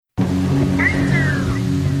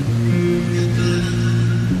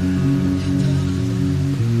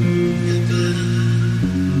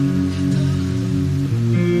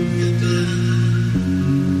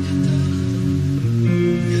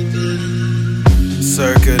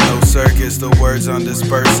CirCa, no circus, the words I'm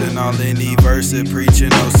dispersing. All any verse it, preaching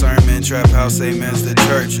no sermon. Trap house, same as the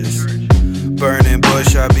churches. Burning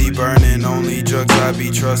bush, I be burning. Only drugs I be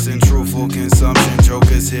trusting. Truthful consumption.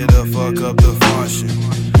 Jokers here to fuck up the function.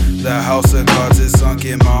 The house of cards is sunk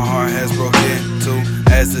in, my heart has broken too.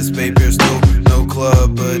 As this paper's through, no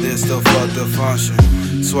club, but it still fuck the function.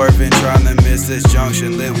 Swerving, trying to miss this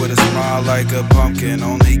junction. Lit with a smile like a pumpkin.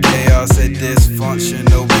 Only chaos at dysfunction,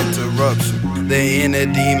 no interruption. The inner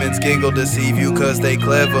demons giggle, deceive you cause they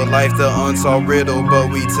clever. Life the unsolved riddle, but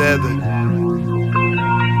we tethered.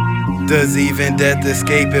 Does even death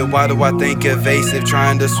escape it? Why do I think evasive?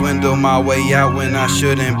 Trying to swindle my way out when I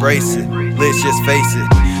should embrace it. Let's just face it.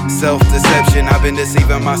 Self-deception, I've been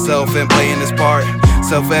deceiving myself and playing this part.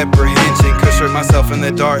 Self-apprehension, could shirt myself in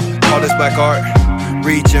the dark. All this black art,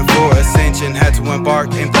 reaching for ascension. Had to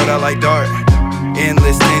embark and thought I like dart.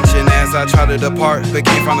 Endless tension as I try to depart, but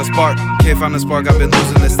can't find a spark. Can't find a spark, I've been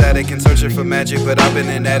losing the static and searching for magic, but I've been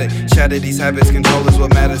an addict. Shatter these habits, control is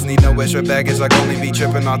what matters. Need no extra baggage, like only be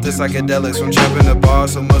tripping off this psychedelics. From trapping the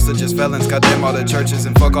bars, so most are just felons. Goddamn all the churches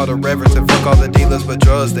and fuck all the reverends and fuck all the dealers, but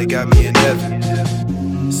drugs, they got me in heaven.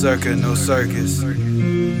 CirCa, no circus,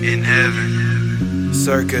 in heaven.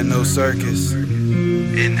 CirCa, no circus,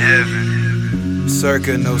 in heaven.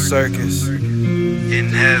 CirCa, no circus, in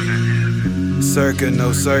heaven. CirCa,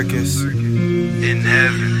 no circus, in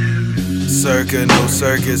heaven. CirCa, no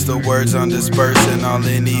circus, the words I'm dispersing. All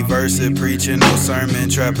any verse it, preaching no sermon.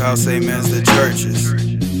 Trap house, same as the churches.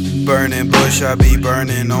 Burning bush, I be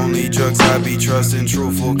burning. Only drugs I be trusting.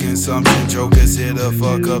 Truthful consumption. Jokers here to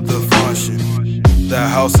fuck up the function. The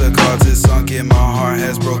house of cards is sunk in, my heart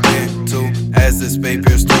has broken too. As this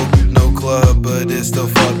paper's through, no club, but it still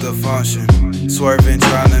fuck the function. Swerving,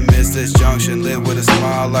 trying to miss this junction. Lit with a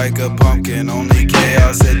smile like a pumpkin. Only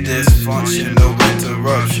chaos at dysfunction, no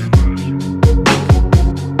interruption.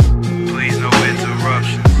 Please no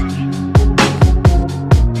interruptions.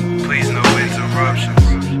 Please no interruptions.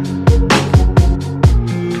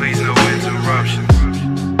 Please no interruptions.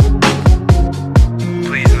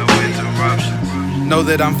 Please no interruptions. Know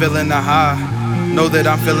that I'm feeling the high. Know that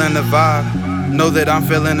I'm feeling the vibe. Know that I'm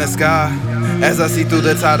feeling the sky. As I see through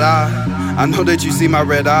the tie-dye, I know that you see my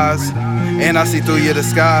red eyes, and I see through your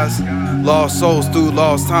disguise. Lost souls through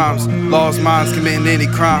lost times, lost minds committing any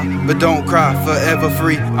crime. But don't cry, forever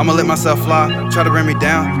free, I'ma let myself fly. Try to bring me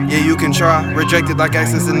down, yeah you can try. Rejected like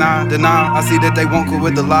access denial. I see that they won't go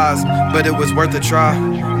with the lies, but it was worth a try.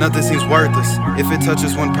 Nothing seems worthless if it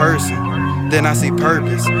touches one person. Then I see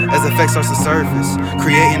purpose as effect starts to surface,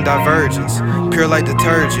 creating divergence, pure like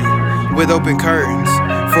detergent, with open curtains.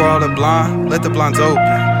 For all the blind, let the blinds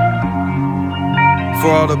open. For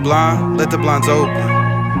all the blind, let the blinds open.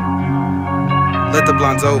 Let the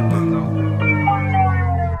blinds open.